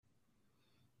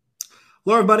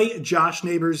Hello, everybody. Josh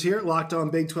Neighbors here, Locked On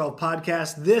Big 12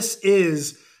 podcast. This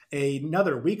is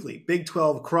another weekly Big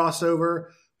 12 crossover.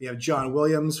 We have John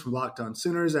Williams from Locked On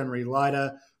Sooners, Emery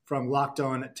Lida from Locked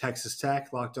On Texas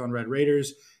Tech, Locked On Red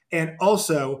Raiders, and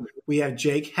also we have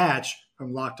Jake Hatch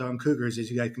from Locked On Cougars,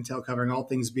 as you guys can tell, covering all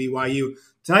things BYU.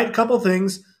 Tonight, a couple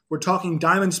things. We're talking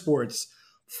Diamond Sports.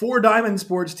 4 Diamond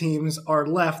Sports teams are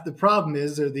left. The problem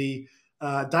is they're the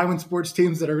Diamond Sports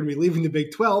teams that are going to be leaving the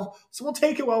Big 12, so we'll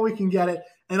take it while we can get it.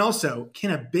 And also,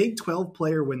 can a Big 12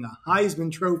 player win the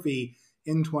Heisman Trophy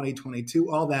in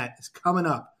 2022? All that is coming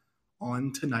up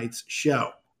on tonight's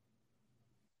show.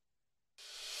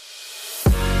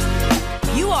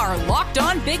 You are Locked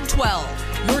On Big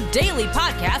 12, your daily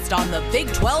podcast on the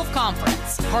Big 12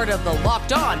 Conference, part of the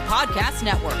Locked On Podcast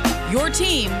Network, your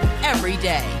team every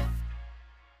day.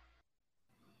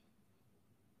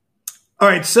 All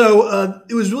right, so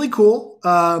it was really cool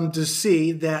to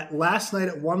see that last night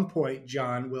at one point,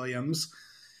 John Williams,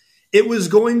 it was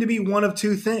going to be one of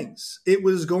two things. It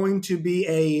was going to be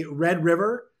a Red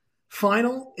River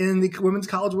final in the Women's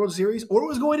College World Series, or it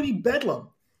was going to be Bedlam.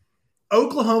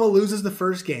 Oklahoma loses the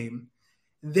first game.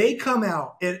 They come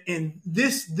out, and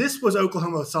this was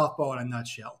Oklahoma softball in a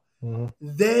nutshell. Mm-hmm.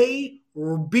 They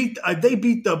beat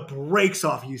the brakes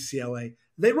off UCLA.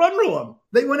 They run rule them.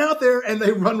 They went out there and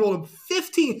they run rule them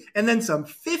 15 and then some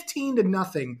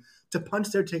 15-0 to punch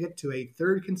their ticket to a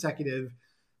third consecutive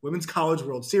Women's College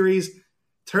World Series.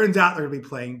 Turns out they're going to be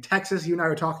playing Texas. You and I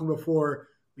were talking before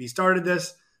we started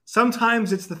this.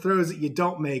 Sometimes it's the throws that you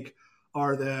don't make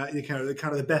are the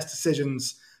kind of the best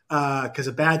decisions because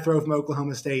a bad throw from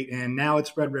Oklahoma State, and now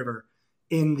it's Red River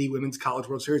in the Women's College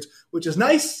World Series, which is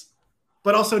nice,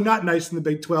 but also not nice in the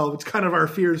Big 12. It's kind of our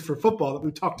fears for football that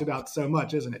we've talked about so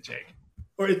much, isn't it, Jake?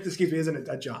 Or, excuse me, isn't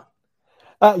it, John?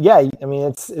 Yeah, I mean,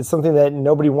 it's something that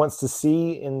nobody wants to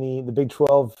see in the Big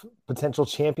 12 potential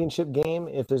championship game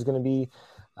if there's going to be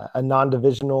a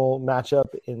non-divisional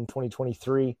matchup in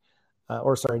 2023.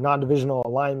 Non-divisional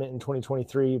alignment in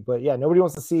 2023. But, yeah, nobody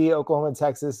wants to see Oklahoma and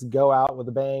Texas go out with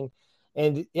a bang.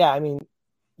 And, yeah, I mean,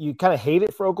 you kind of hate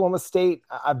it for Oklahoma State.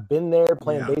 I've been there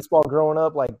playing baseball growing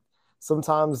up, like,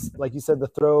 sometimes, like you said, the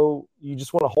throw, you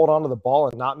just want to hold on to the ball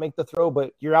and not make the throw,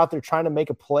 but you're out there trying to make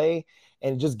a play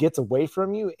and it just gets away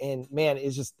from you. And man,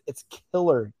 it's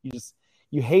killer.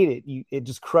 You hate it. It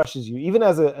just crushes you. Even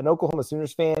as an Oklahoma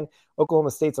Sooners fan,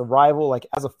 Oklahoma State's a rival, like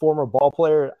as a former ball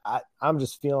player, I'm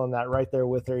just feeling that right there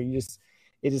with her. You just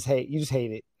hate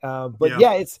it.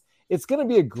 It's going to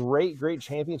be a great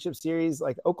championship series.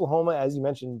 Like Oklahoma, as you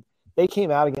mentioned, they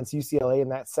came out against UCLA in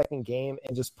that second game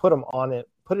and just put it on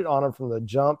them from the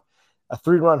jump. A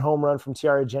 3-run home run from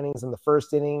Tiara Jennings in the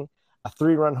first inning, a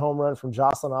 3-run home run from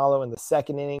Jocelyn Alo in the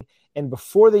second inning. And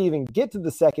before they even get to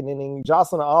the second inning,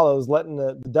 Jocelyn Alo is letting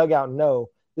the dugout know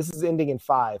this is ending in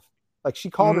 5. Like she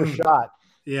called her shot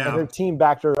and her team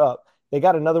backed her up. They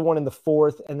got another one in the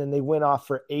 4th, and then they went off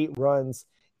for 8 runs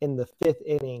in the 5th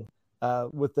inning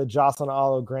with the Jocelyn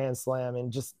Alo grand slam. And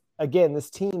just, again, this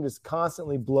team just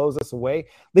constantly blows us away.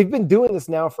 They've been doing this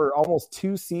now for almost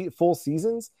 2 full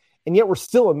seasons, and yet we're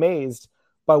still amazed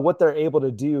by what they're able to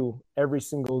do every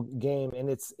single game. And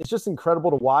it's just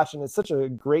incredible to watch, and it's such a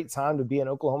great time to be an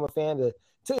Oklahoma fan to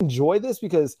enjoy this,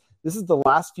 because this is the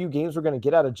last few games we're going to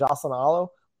get out of Jocelyn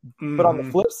Alo. Mm-hmm. But on the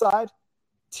flip side,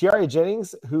 Tiara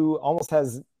Jennings, who almost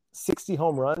has 60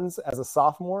 home runs as a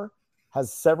sophomore,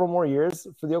 has several more years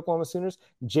for the Oklahoma Sooners.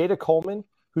 Jada Coleman,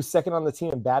 who's second on the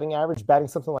team in batting average, batting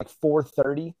something like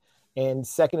 .430, and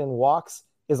second in walks,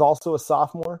 is also a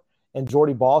sophomore. And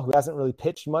Jordy Ball, who hasn't really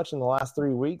pitched much in the last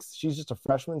 3 weeks, she's just a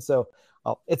freshman. So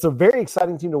it's a very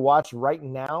exciting team to watch right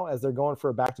now as they're going for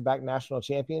a back-to-back national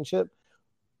championship.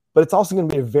 But it's also going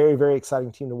to be a very, very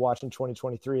exciting team to watch in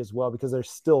 2023 as well, because they're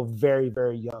still very,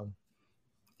 very young.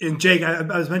 And Jake, I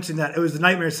was mentioning that it was the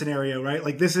nightmare scenario, right?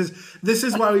 Like this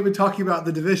is why we've been talking about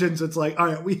the divisions. It's like, all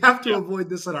right, we have to avoid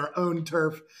this on our own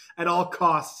turf at all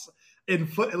costs,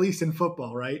 at least in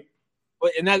football, right?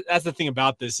 And that's the thing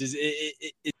about this is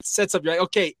it sets up. You're like,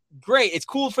 okay, great, it's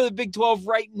cool for the Big 12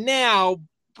 right now,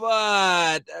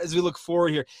 but as we look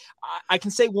forward here, I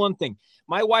can say one thing.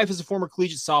 My wife is a former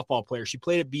collegiate softball player. She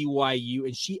played at BYU,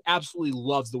 and she absolutely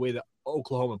loves the way that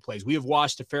Oklahoma plays. We have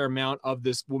watched a fair amount of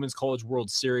this Women's College World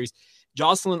Series.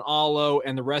 Jocelyn Alo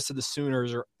and the rest of the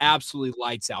Sooners are absolutely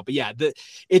lights out. But yeah,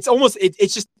 it's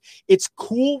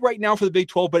cool right now for the Big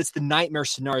 12, but it's the nightmare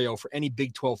scenario for any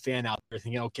Big 12 fan out there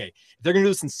thinking, okay, if they're going to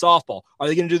do this in softball, are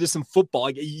they going to do this in football?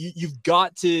 Like, you've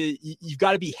got to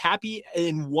be happy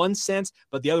in one sense,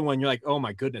 but the other one, you're like, oh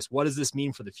my goodness, what does this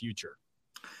mean for the future?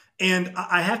 And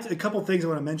I have a couple things I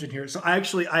want to mention here. So I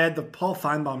had the Paul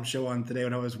Feinbaum show on today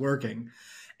when I was working.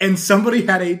 and somebody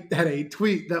had a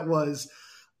tweet that was,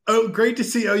 "Oh, great to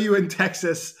see OU and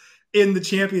Texas in the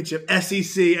championship.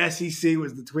 SEC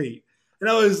was the tweet." And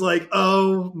I was like,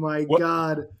 "Oh my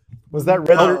God." Was that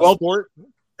Red Alert Sport?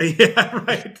 Yeah,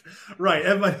 right.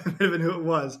 That might have been who it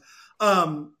was.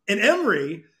 In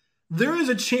Emory, there is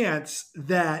a chance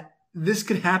that this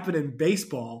could happen in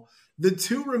baseball. The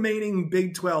two remaining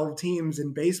Big 12 teams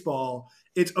in baseball,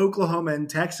 it's Oklahoma and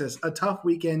Texas. A tough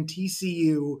weekend,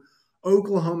 TCU,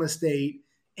 Oklahoma State,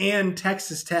 and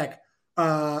Texas Tech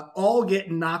all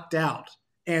get knocked out.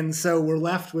 And so we're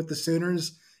left with the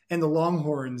Sooners and the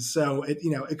Longhorns. So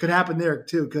it could happen there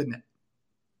too, couldn't it?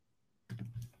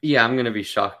 Yeah, I'm going to be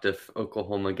shocked if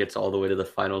Oklahoma gets all the way to the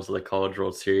finals of the College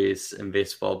World Series in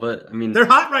baseball. But, I mean... They're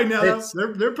hot right now,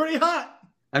 though. They're pretty hot.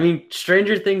 I mean,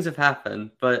 stranger things have happened.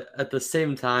 But at the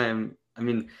same time, I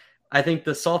mean, I think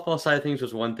the softball side of things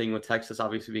was one thing, with Texas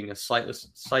obviously being a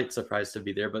slight surprise to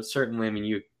be there. But certainly, I mean,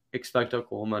 you expect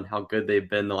Oklahoma and how good they've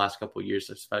been the last couple of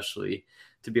years, especially,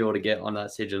 to be able to get on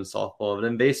that stage in softball. But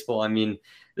in baseball, I mean,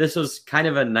 this was kind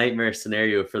of a nightmare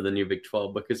scenario for the new Big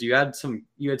 12, because you had some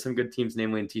good teams,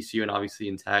 namely in TCU and obviously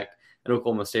in Tech and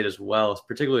Oklahoma State as well,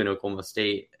 particularly in Oklahoma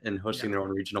State, and hosting their own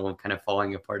regional and kind of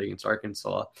falling apart against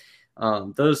Arkansas.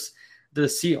 To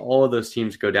see all of those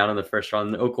teams go down in the first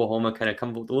round, and Oklahoma kind of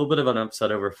come with a little bit of an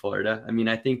upset over Florida. I mean,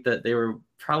 I think that they were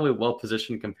probably well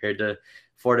positioned compared to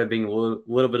Florida being a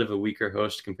little bit of a weaker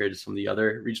host compared to some of the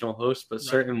other regional hosts. But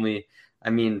certainly, I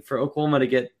mean, for Oklahoma to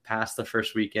get past the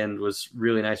first weekend was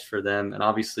really nice for them. And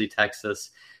obviously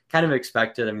Texas kind of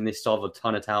expected. I mean, they still have a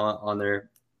ton of talent on their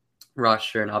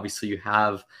roster. And obviously you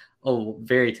have a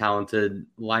very talented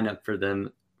lineup for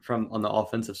them on the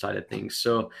offensive side of things.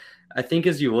 So I think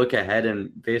as you look ahead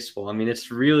in baseball, I mean, it's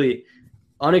really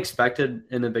unexpected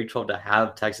in the Big 12 to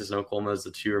have Texas and Oklahoma as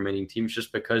the two remaining teams,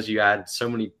 just because you had so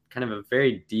many, kind of a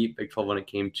very deep Big 12 when it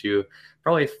came to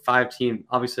probably 5 teams.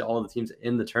 Obviously, all the teams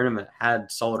in the tournament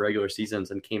had solid regular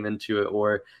seasons and came into it,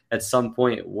 or at some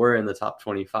point were in the top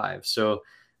 25. So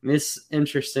I mean, it's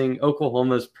interesting.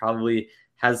 Oklahoma's probably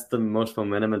has the most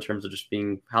momentum in terms of just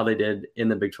being how they did in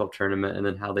the Big 12 tournament, and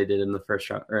then how they did in the first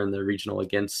round or in the regional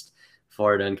against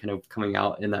Florida and kind of coming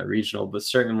out in that regional. But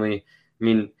certainly, I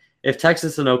mean, if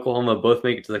Texas and Oklahoma both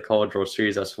make it to the College World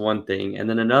Series, that's one thing. And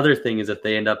then another thing is if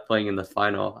they end up playing in the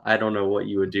final, I don't know what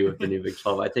you would do with the new Big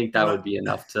 12. I think that would be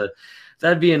enough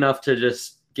to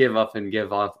just give up and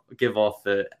give off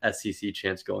the SEC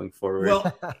chance going forward.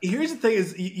 Well, here's the thing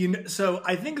is, so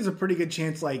I think there's a pretty good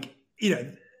chance, like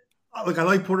I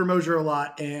like Porter Mosier a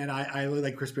lot, and I really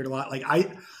like Chris Beard a lot. Like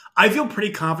I feel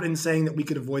pretty confident in saying that we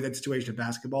could avoid that situation in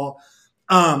basketball.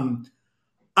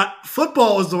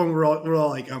 Football is the one we're all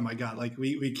like, oh my God, like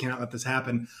we cannot let this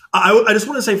happen. I just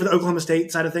want to say for the Oklahoma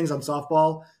State side of things on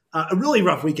softball, a really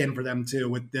rough weekend for them too,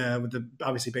 with the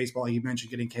obviously baseball you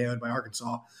mentioned getting KO'd by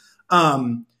Arkansas.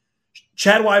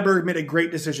 Chad Weiberg made a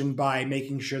great decision by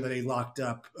making sure that he locked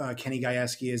up Kenny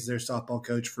Gajewski as their softball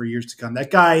coach for years to come.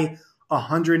 That guy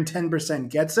 110%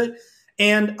 gets it.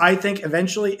 And I think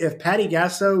eventually if Patty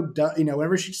Gasso,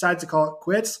 whenever she decides to call it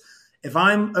quits, if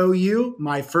I'm OU,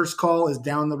 my first call is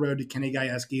down the road to Kenny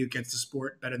Gajewski, who gets the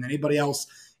sport better than anybody else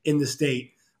in the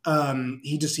state.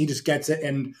 He just gets it.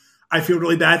 And I feel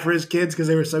really bad for his kids because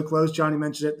they were so close. Johnny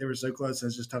mentioned it. They were so close.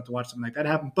 It's just tough to watch something like that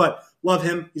happen. But love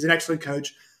him. He's an excellent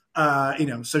coach.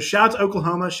 So shout out to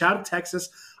Oklahoma. Shout out to Texas.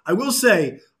 I will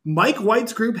say Mike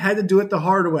White's group had to do it the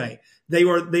hard way. They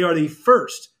are the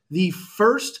first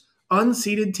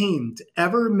unseeded team to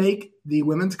ever make the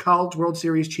Women's College World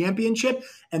Series championship,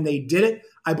 and they did it.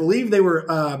 I believe they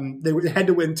had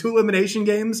to win 2 elimination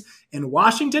games in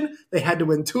Washington. They had to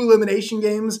win 2 elimination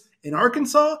games in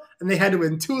Arkansas, and they had to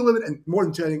win 2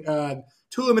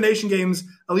 elimination games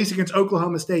at least against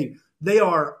Oklahoma State. They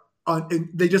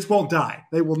just won't die.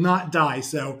 They will not die.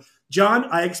 So, John,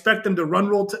 I expect them to run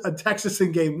roll to Texas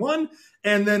in game 1,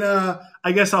 and then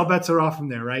I guess all bets are off from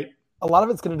there, right? A lot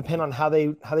of it's going to depend on how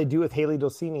they do with Haley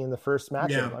Dulcini in the first matchup.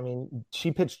 Yeah. I mean,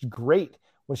 she pitched great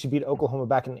when she beat Oklahoma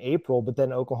back in April, but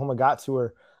then Oklahoma got to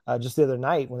her just the other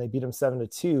night when they beat them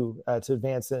 7-2 to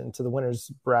advance into the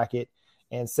winners bracket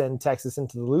and send Texas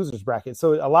into the losers bracket.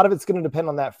 So a lot of it's going to depend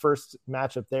on that first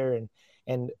matchup there.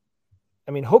 And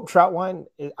I mean, Hope Troutwine,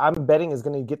 I'm betting, is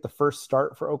going to get the first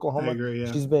start for Oklahoma. I agree,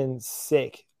 yeah. She's been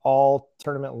sick all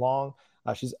tournament long.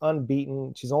 She's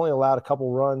unbeaten. She's only allowed a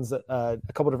couple runs a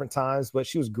couple different times, but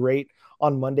she was great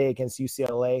on Monday against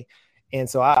UCLA. And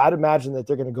so I'd imagine that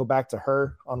they're going to go back to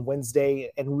her on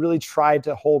Wednesday and really try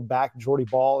to hold back Jordy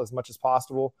Ball as much as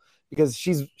possible, because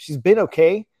she's been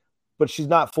okay, but she's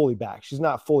not fully back. She's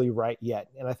not fully right yet.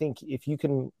 And I think if you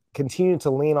can continue to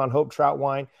lean on Hope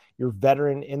Troutwine, your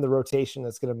veteran in the rotation.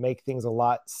 That's going to make things a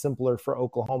lot simpler for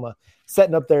Oklahoma,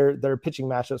 setting up their pitching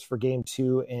matchups for game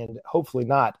 2 and hopefully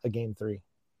not a game 3.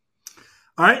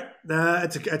 All right.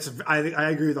 I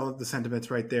agree with all the sentiments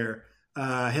right there.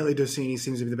 Haley Docini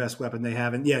seems to be the best weapon they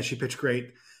have. And yeah, she pitched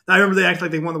great. I remember they acted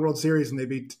like they won the World Series and they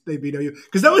beat OU.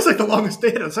 Because that was like the longest,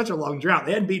 they had such a long drought.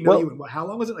 They hadn't beaten OU in how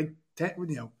long was it? Like 10,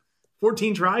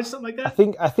 14 tries, something like that?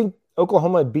 I think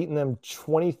Oklahoma had beaten them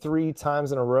 23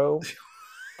 times in a row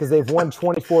because they've won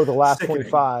 24 of the last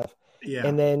 25. Yeah.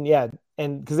 And then,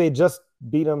 and because they had just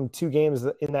beat them 2 games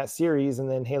in that series. And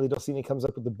then Haley Docini comes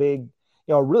up with a big,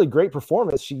 really great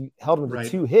performance. She held them to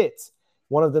 2 hits.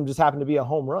 One of them just happened to be a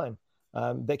home run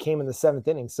that came in the 7th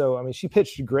inning. So, I mean, she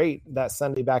pitched great that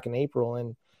Sunday back in April.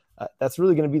 And that's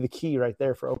really going to be the key right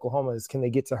there for Oklahoma is can they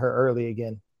get to her early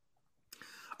again?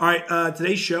 All right.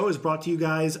 Today's show is brought to you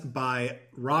guys by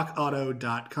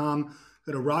rockauto.com.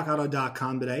 Go to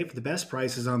rockauto.com today for the best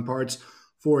prices on parts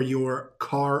for your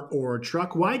car or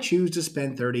truck. Why choose to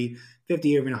spend 30,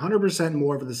 50, or even 100%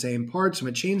 more for the same parts from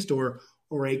a chain store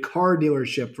or a car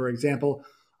dealership? For example,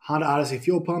 Honda Odyssey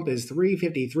fuel pump is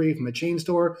 $353 from a chain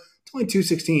store. It's only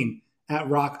 $216 at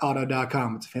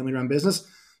rockauto.com. It's a family-run business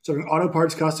serving auto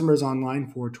parts customers online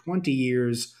for 20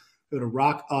 years. Go to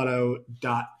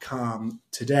rockauto.com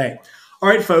today. All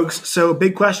right, folks. So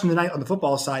big question tonight on the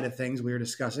football side of things we are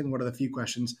discussing. One of the few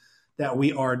questions that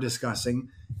we are discussing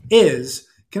is,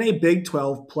 can a Big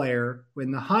 12 player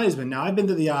win the Heisman? Now, I've been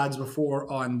to the odds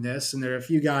before on this, and there are a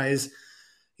few guys,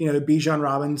 Bijan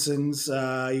Robinson's,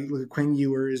 you look at Quinn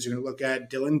Ewers, you're going to look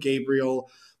at Dylan Gabriel.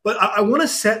 But I want to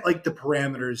set, the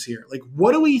parameters here.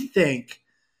 What do we think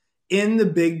in the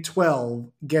Big 12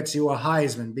 gets you a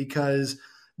Heisman? Because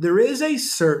there is a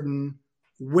certain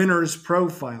winner's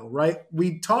profile, right?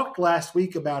 We talked last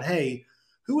week about, hey,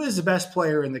 who is the best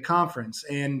player in the conference?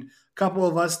 And a couple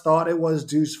of us thought it was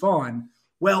Deuce Vaughn.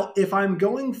 Well, if I'm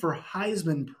going for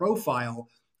Heisman profile,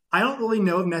 I don't really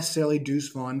know if necessarily Deuce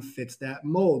Vaughn fits that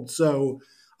mold. So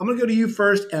I'm going to go to you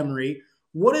first, Emery.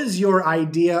 What is your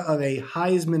idea of a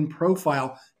Heisman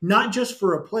profile, not just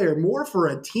for a player, more for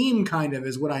a team kind of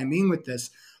is what I mean with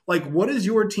this. What does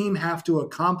your team have to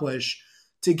accomplish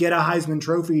to get a Heisman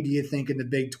Trophy, do you think, in the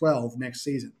Big 12 next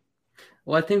season?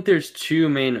 Well, I think there's 2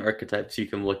 main archetypes you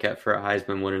can look at for a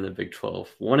Heisman winner in the Big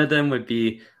 12. One of them would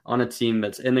be on a team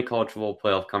that's in the college football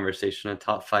playoff conversation, a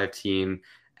top 5 team.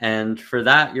 And for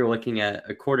that, you're looking at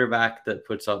a quarterback that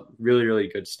puts up really, really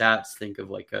good stats. Think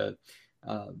of a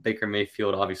Baker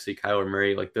Mayfield, obviously Kyler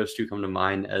Murray. Those 2 come to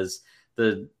mind as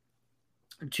the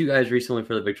 2 guys recently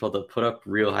for the Big 12 that put up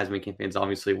real Heisman campaigns,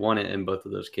 obviously won it in both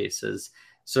of those cases.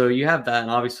 So you have that, and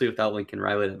obviously without Lincoln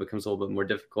Riley, that becomes a little bit more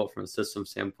difficult from a system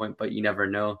standpoint, but you never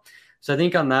know. So I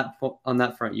think on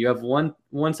that front, you have one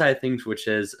side of things, which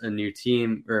is a new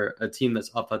team or a team that's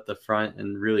up at the front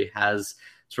and really has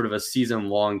sort of a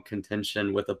season-long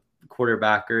contention with a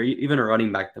quarterback or even a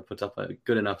running back that puts up a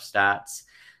good enough stats.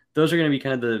 Those are going to be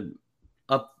kind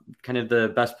of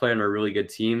the best player in a really good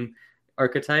team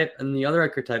archetype. And the other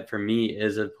archetype for me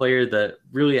is a player that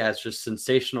really has just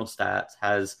sensational stats,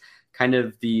 has kind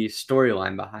of the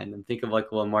storyline behind them. Think of a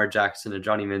Lamar Jackson, a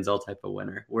Johnny Manziel type of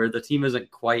winner, where the team isn't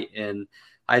quite in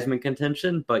Heisman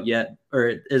contention, or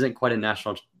it isn't quite in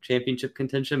national championship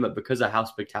contention, but because of how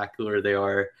spectacular they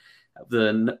are,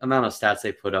 the amount of stats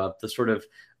they put up, the sort of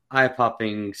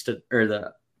eye-popping or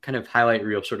the kind of highlight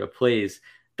reel sort of plays,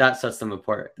 that sets them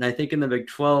apart. And I think in the Big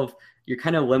 12, you're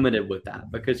kind of limited with that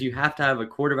because you have to have a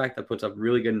quarterback that puts up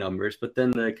really good numbers, but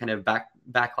then the kind of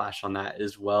backlash on that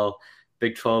is,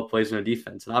 Big 12 plays no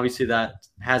defense. And obviously that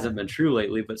hasn't been true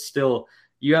lately, but still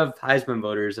you have Heisman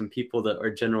voters and people that are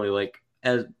generally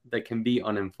that can be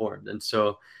uninformed. And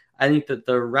so I think that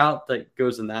the route that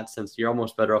goes in that sense, you're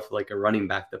almost better off with a running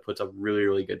back that puts up really,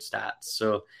 really good stats.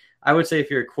 So I would say if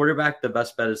you're a quarterback, the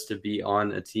best bet is to be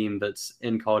on a team that's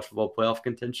in college football playoff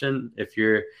contention. If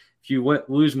you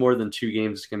lose more than 2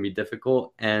 games, it's going to be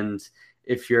difficult. And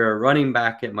if you're a running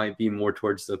back, it might be more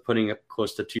towards the putting up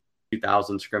close to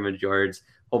 2,000 scrimmage yards, a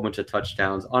whole bunch of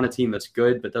touchdowns on a team that's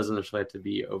good, but doesn't necessarily have to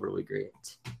be overly great.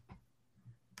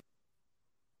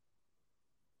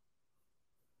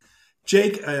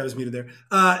 Jake, I was muted there.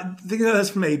 Thinking of this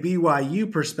from a BYU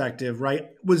perspective, right?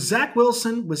 Was Zach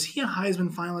Wilson, was he a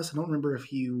Heisman finalist? I don't remember if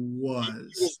he was.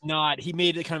 He was not. He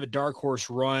made a kind of a dark horse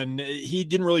run. He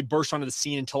didn't really burst onto the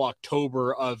scene until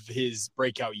October of his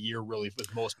breakout year, really,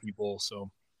 with most people.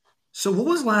 So what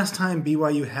was the last time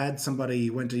BYU had somebody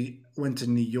went to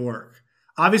New York?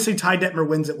 Obviously, Ty Detmer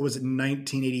wins it. Was it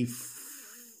 1980? It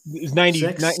was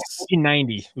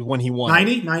 1990 when he won.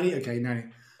 90? Okay, 90.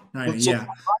 90, yeah.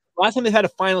 last time they've had a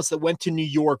finalist that went to New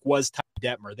York was Ty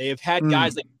Detmer. They have had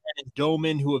guys like Brandon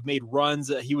Doman who have made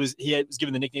runs. He was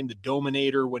given the nickname the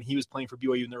Dominator when he was playing for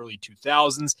BYU in the early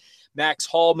 2000s. Max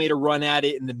Hall made a run at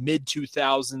it in the mid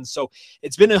 2000s. So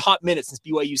it's been a hot minute since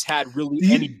BYU's had really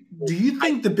Do you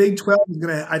think the Big 12 is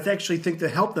going to, I actually think, to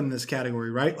help them in this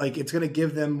category, right? Like it's going to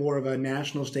give them more of a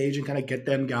national stage and kind of get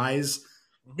them guys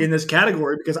in this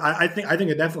category, because I think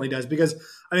it definitely does. Because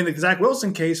I mean, the Zach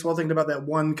Wilson case, well, thinking about that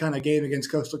one kind of game against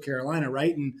Coastal Carolina,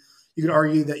 right? And you could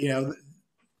argue that,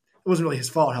 it wasn't really his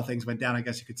fault how things went down, I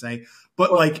guess you could say.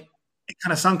 But like it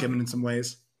kind of sunk him in some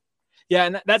ways. Yeah,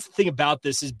 and that's the thing about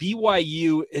this is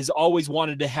BYU has always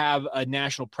wanted to have a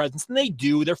national presence, and they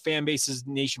do. Their fan base is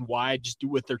nationwide, just do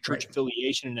with their church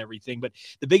affiliation and everything. But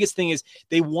the biggest thing is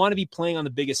they want to be playing on the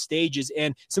biggest stages.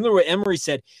 And similar to what Emory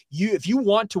said, if you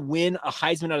want to win a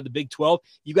Heisman out of the Big 12,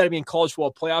 you got to be in college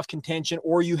football playoff contention,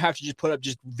 or you have to just put up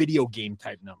just video game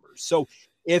type numbers. So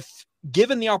if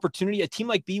given the opportunity, a team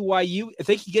like BYU, if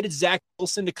they could get a Zach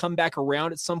Wilson to come back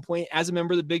around at some point as a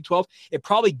member of the Big 12, it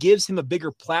probably gives him a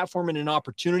bigger platform and an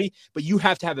opportunity, but you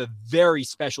have to have a very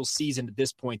special season at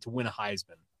this point to win a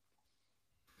Heisman.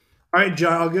 All right,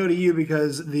 John, I'll go to you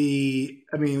because when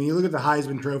you look at the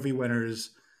Heisman Trophy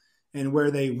winners and where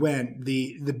they went,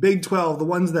 the Big 12, the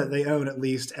ones that they own at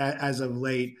least as of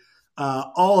late,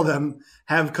 all of them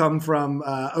have come from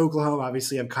Oklahoma.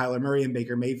 Obviously, you have Kyler Murray and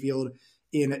Baker Mayfield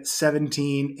in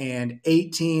 17 and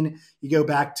 18. You go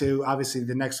back to, obviously,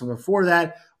 the next one before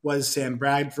that was Sam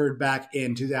Bradford back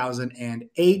in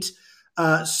 2008.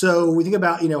 So we think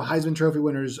about, Heisman Trophy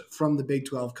winners from the Big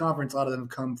 12 Conference. A lot of them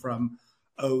come from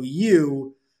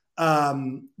OU.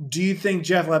 Do you think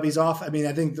Jeff Lebby's off? I mean,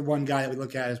 I think the one guy that we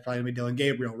look at is probably going to be Dylan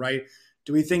Gabriel, right?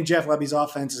 Do we think Jeff Lebby's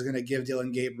offense is going to give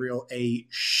Dylan Gabriel a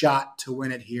shot to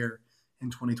win it here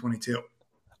in 2022?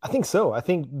 I think so. I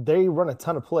think they run a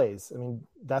ton of plays. I mean,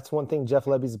 that's one thing Jeff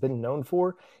Lebby's been known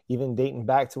for, even dating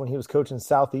back to when he was coaching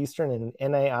Southeastern and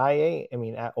NAIA. I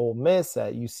mean, at Ole Miss,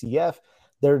 at UCF,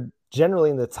 they're generally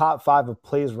in the top 5 of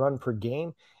plays run per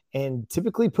game and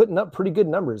typically putting up pretty good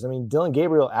numbers. I mean, Dylan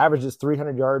Gabriel averages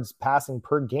 300 yards passing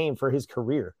per game for his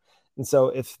career. And so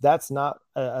if that's not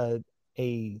a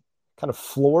kind of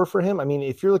floor for him, I mean,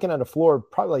 if you're looking at a floor,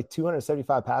 probably like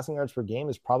 275 passing yards per game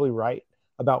is probably right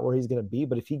about where he's going to be.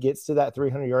 But if he gets to that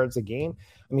 300 yards a game,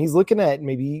 I mean, he's looking at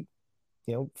maybe,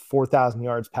 4,000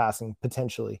 yards passing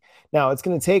potentially. Now it's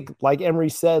going to take, like Emory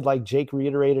said, like Jake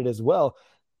reiterated as well,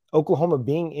 Oklahoma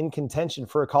being in contention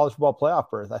for a college football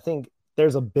playoff berth. I think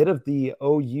there's a bit of the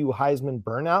OU Heisman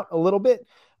burnout a little bit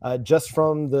just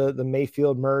from the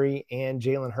Mayfield, Murray, and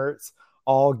Jalen Hurts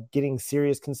all getting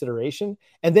serious consideration.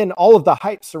 And then all of the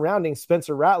hype surrounding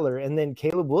Spencer Rattler and then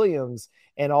Caleb Williams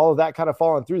and all of that kind of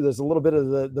falling through. There's a little bit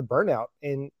of the burnout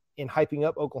in hyping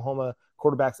up Oklahoma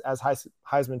quarterbacks as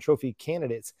Heisman Trophy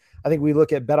candidates. I think we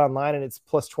look at BetOnline and it's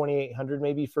plus 2,800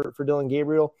 maybe for Dylan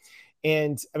Gabriel.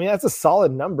 And I mean, that's a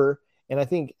solid number. And I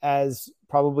think as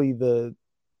probably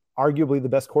arguably the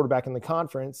best quarterback in the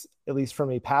conference, at least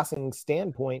from a passing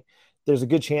standpoint, there's a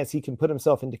good chance he can put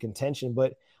himself into contention,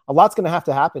 but a lot's going to have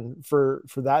to happen for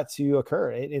that to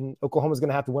occur. And Oklahoma's going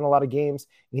to have to win a lot of games,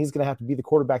 and he's going to have to be the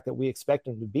quarterback that we expect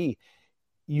him to be.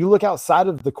 You look outside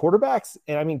of the quarterbacks,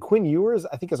 and I mean, Quinn Ewers,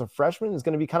 I think as a freshman is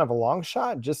going to be kind of a long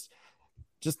shot. Just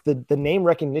the name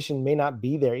recognition may not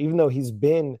be there, even though he's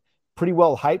been pretty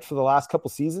well hyped for the last couple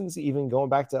seasons, even going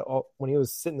back to when he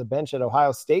was sitting the bench at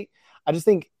Ohio State. I just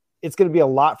think it's going to be a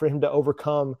lot for him to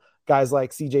overcome guys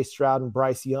like CJ Stroud and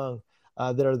Bryce Young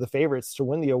that are the favorites to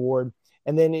win the award.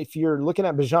 And then if you're looking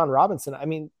at Bijan Robinson, I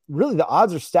mean, really the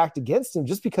odds are stacked against him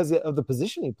just because of the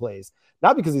position he plays,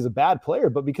 not because he's a bad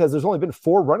player, but because there's only been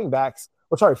 4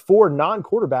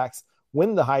 non-quarterbacks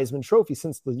win the Heisman Trophy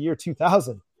since the year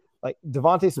 2000. Like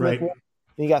Devontae Smith, right. And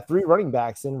you got 3 running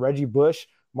backs in Reggie Bush,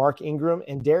 Mark Ingram,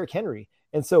 and Derrick Henry.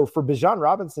 And so for Bijan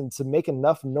Robinson to make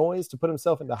enough noise to put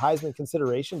himself into Heisman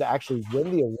consideration to actually win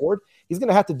the award, he's going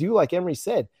to have to do, like Emory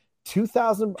said,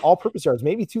 2,000 all-purpose yards,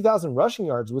 maybe 2,000 rushing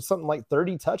yards with something like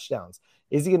 30 touchdowns.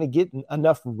 Is he going to get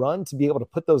enough run to be able to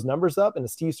put those numbers up in a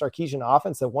Steve Sarkisian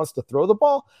offense that wants to throw the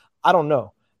ball? I don't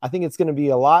know. I think it's going to be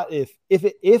a lot. If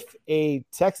a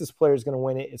Texas player is going to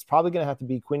win it, it's probably going to have to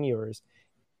be Quinn Ewers.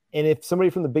 And if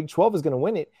somebody from the Big 12 is going to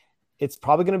win it, it's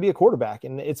probably going to be a quarterback,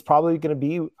 and it's probably going to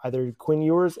be either Quinn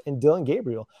Ewers and Dylan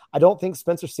Gabriel. I don't think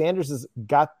Spencer Sanders has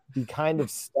got the kind of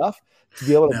stuff to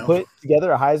be able to put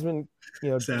together a Heisman,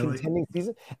 contending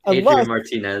season. Adrian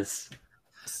Martinez.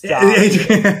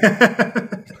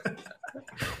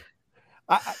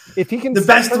 If he can, the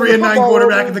best 3-9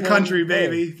 quarterback in the then, country,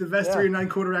 baby. The best 3-9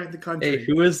 quarterback in the country. Hey,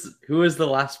 who was the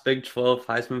last Big 12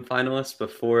 Heisman finalist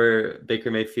before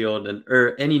Baker Mayfield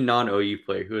or any non-OU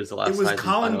player? Who was the last? It was Heisman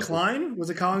Colin finalist? Klein. Was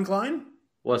it Colin Klein?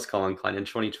 Was Colin Klein in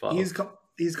 2012?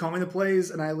 He's calling the plays,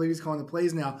 and I believe he's calling the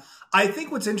plays now. I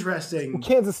think what's interesting. Well,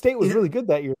 Kansas State was really good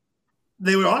that year.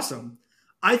 They were awesome.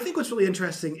 I think what's really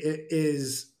interesting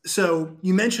is, so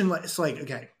you mentioned, it's like,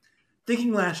 okay,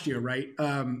 thinking last year, right?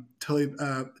 Totally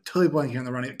blanking on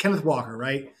the running. Kenneth Walker,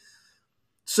 right?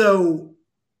 So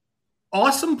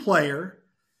awesome player.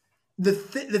 The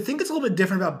thing that's a little bit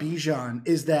different about Bijan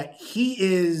is that he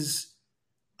is,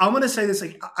 I'm going to say this,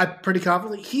 like, I'm pretty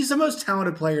confidently, he's the most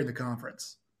talented player in the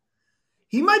conference.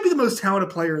 He might be the most talented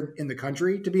player in the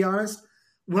country, to be honest.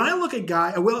 When I look at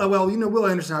Will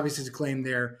Anderson obviously is a claim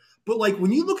there, but like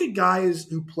when you look at guys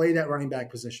who play that running back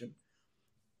position,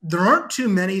 there aren't too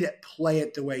many that play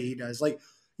it the way he does. Like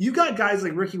you got guys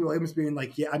like Ricky Williams being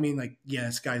like, yeah,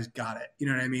 this guy's got it. You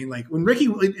know what I mean? Like when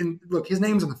look, his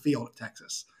name's on the field at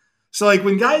Texas. So like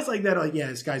when guys like that are like, yeah,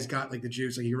 this guy's got like the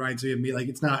juice, like he rides with me, like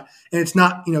it's not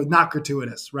not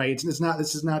gratuitous, right? This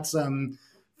is not some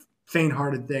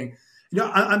faint-hearted thing.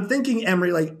 I'm thinking,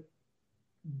 Emery, like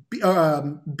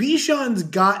Bijan's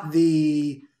got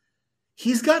the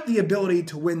ability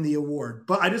to win the award,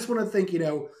 but I just want to think,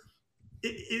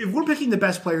 if we're picking the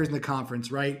best players in the conference,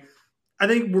 right? I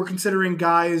think we're considering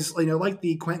guys, like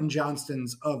the Quentin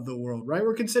Johnstons of the world, right?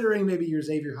 We're considering maybe your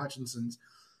Xavier Hutchinsons,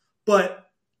 but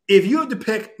if you had to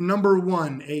pick number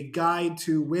one, a guy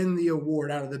to win the award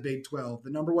out of the Big 12, the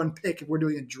number one pick if we're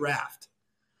doing a draft,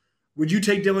 would you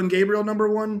take Dylan Gabriel number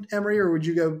one, Emery, or would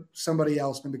you go somebody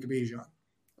else, maybe Bijan?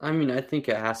 I mean, I think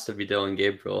it has to be Dylan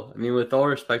Gabriel. I mean, with all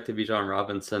respect to Bijan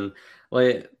Robinson,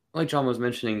 like John was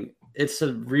mentioning, it's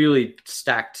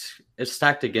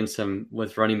stacked against him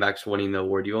with running backs winning the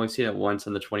award. You've only seen it once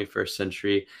in the 21st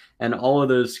century, and all of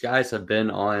those guys have been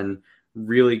on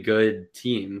really good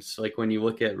teams. Like when you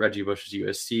look at Reggie Bush's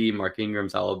USC, Mark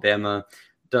Ingram's Alabama,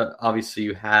 obviously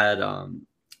you had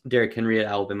Derrick Henry at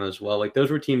Alabama as well. Like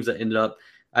those were teams that ended up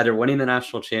either winning the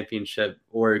national championship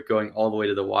or going all the way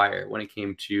to the wire when it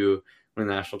came to winning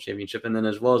the national championship. And then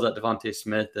as well as that Devontae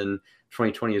Smith in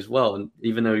 2020 as well. And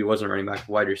even though he wasn't running back,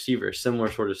 wide receiver,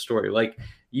 similar sort of story. Like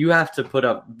you have to put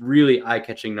up really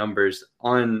eye-catching numbers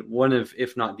on one of,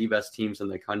 if not the best teams in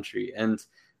the country. And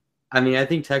I mean, I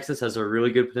think Texas has a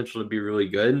really good potential to be really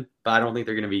good, but I don't think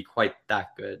they're going to be quite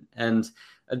that good. And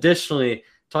additionally,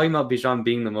 talking about Bijan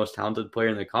being the most talented player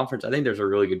in the conference, I think there's a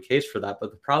really good case for that.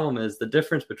 But the problem is the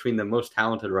difference between the most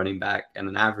talented running back and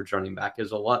an average running back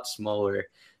is a lot smaller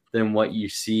than what you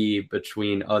see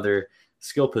between other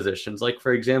skill positions. Like,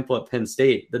 for example, at Penn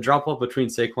State, the drop-off between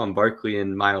Saquon Barkley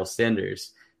and Miles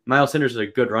Sanders. Miles Sanders is a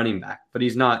good running back, but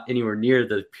he's not anywhere near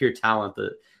the pure talent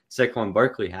that Saquon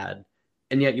Barkley had.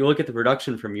 And yet you look at the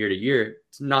production from year to year,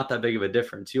 it's not that big of a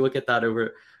difference. You look at that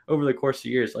over the course of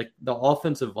years, like the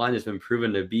offensive line has been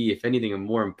proven to be, if anything, a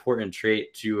more important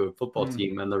trait to a football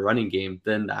team and the running game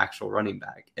than the actual running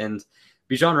back. And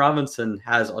Bijan Robinson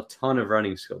has a ton of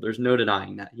running skill. There's no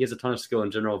denying that. He has a ton of skill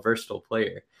in general, versatile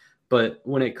player. But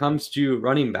when it comes to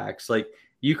running backs, like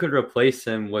you could replace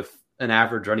him with an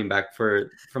average running back from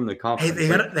the conference. Hey,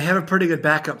 they have a pretty good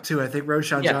backup too. I think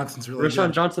Roschon Johnson's really good.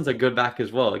 Roschon Johnson's a good back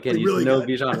as well. Again, he's really no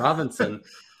Bijan Robinson.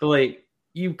 But like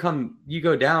you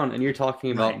go down and you're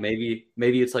talking about maybe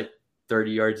it's like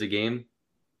 30 yards a game,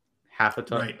 half a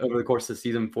touch over the course of the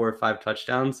season, 4 or 5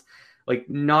 touchdowns. Like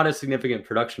not a significant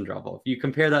production drop off. You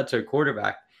compare that to a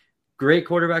quarterback, great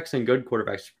quarterbacks and good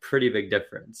quarterbacks, pretty big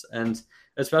difference. And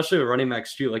especially with running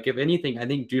backs too. Like if anything, I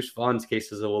think Deuce Vaughn's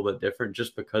case is a little bit different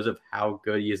just because of how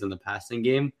good he is in the passing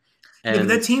game. And but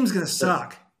that team's gonna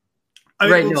suck.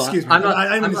 Excuse me.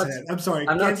 I'm sorry.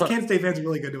 Kansas State fans are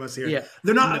really good to us here. Yeah.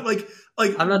 They're not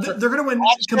they're gonna win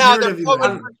comparatively.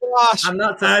 I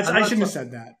shouldn't have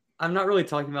said that. I'm not really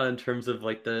talking about in terms of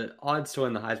like the odds to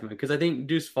win the Heisman, because I think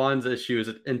Deuce Vaughn's issue is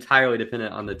entirely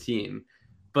dependent on the team.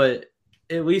 But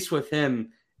at least with him,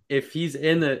 if he's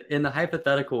in the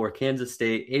hypothetical where Kansas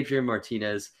State, Adrian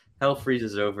Martinez, hell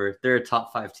freezes over, they're a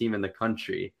top 5 team in the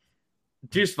country.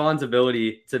 Deuce Vaughn's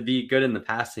ability to be good in the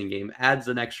passing game adds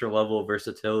an extra level of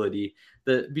versatility.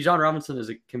 Bijan Robinson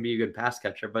can be a good pass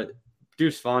catcher, but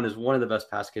Deuce Vaughn is one of the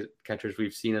best pass catchers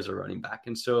we've seen as a running back.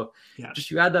 And so just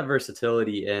you add that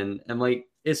versatility in, and like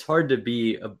it's hard to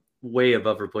be a way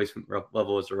above replacement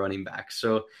level as a running back.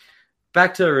 So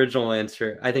back to the original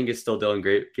answer, I think it's still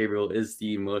Dylan Gabriel is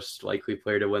the most likely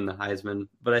player to win the Heisman.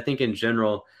 But I think in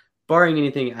general, barring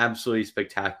anything absolutely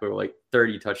spectacular, like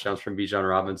 30 touchdowns from Bijan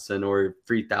Robinson or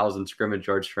 3,000 scrimmage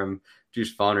yards from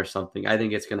Juice Vaughn or something, I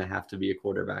think it's going to have to be a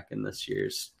quarterback in this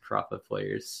year's crop of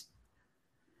players.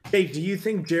 Hey, do you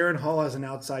think Jaron Hall has an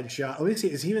outside shot? Let me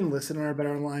see. Is he even listed on our Bet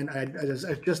Online? I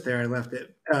just there. I left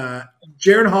it.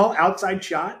 Jaron Hall, outside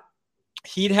shot?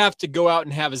 He'd have to go out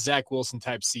and have a Zach Wilson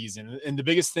type season. And the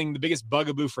biggest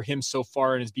bugaboo for him so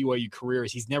far in his BYU career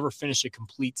is he's never finished a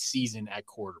complete season at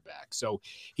quarterback. So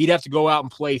he'd have to go out and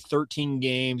play 13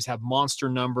 games, have monster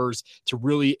numbers to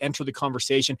really enter the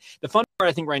conversation. The fun part,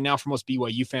 I think, right now for most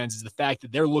BYU fans is the fact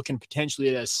that they're looking potentially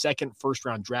at a second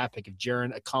first-round draft pick if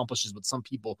Jaron accomplishes what some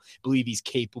people believe he's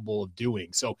capable of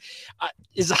doing. So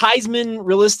is Heisman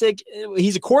realistic?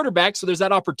 He's a quarterback, so there's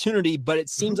that opportunity, but it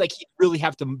seems like he'd really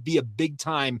have to be a big-time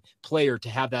player to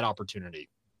have that opportunity.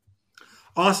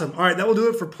 Awesome. All right, that will do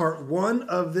it for part 1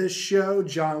 of this show.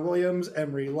 John Williams,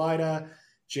 Emery Lida,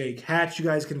 Jake Hatch. You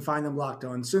guys can find them Locked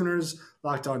On Sooners,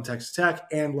 Locked On Texas Tech,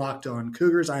 and Locked On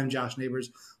Cougars. I am Josh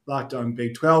Neighbors, Locked On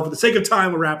Big 12. For the sake of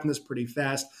time, we're wrapping this pretty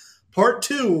fast. Part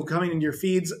 2 will coming into your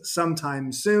feeds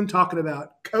sometime soon, talking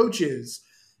about coaches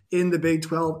in the Big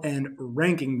 12 and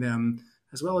ranking them,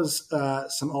 as well as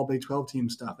some all Big 12 team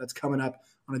stuff. That's coming up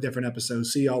on a different episode.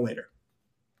 See y'all later.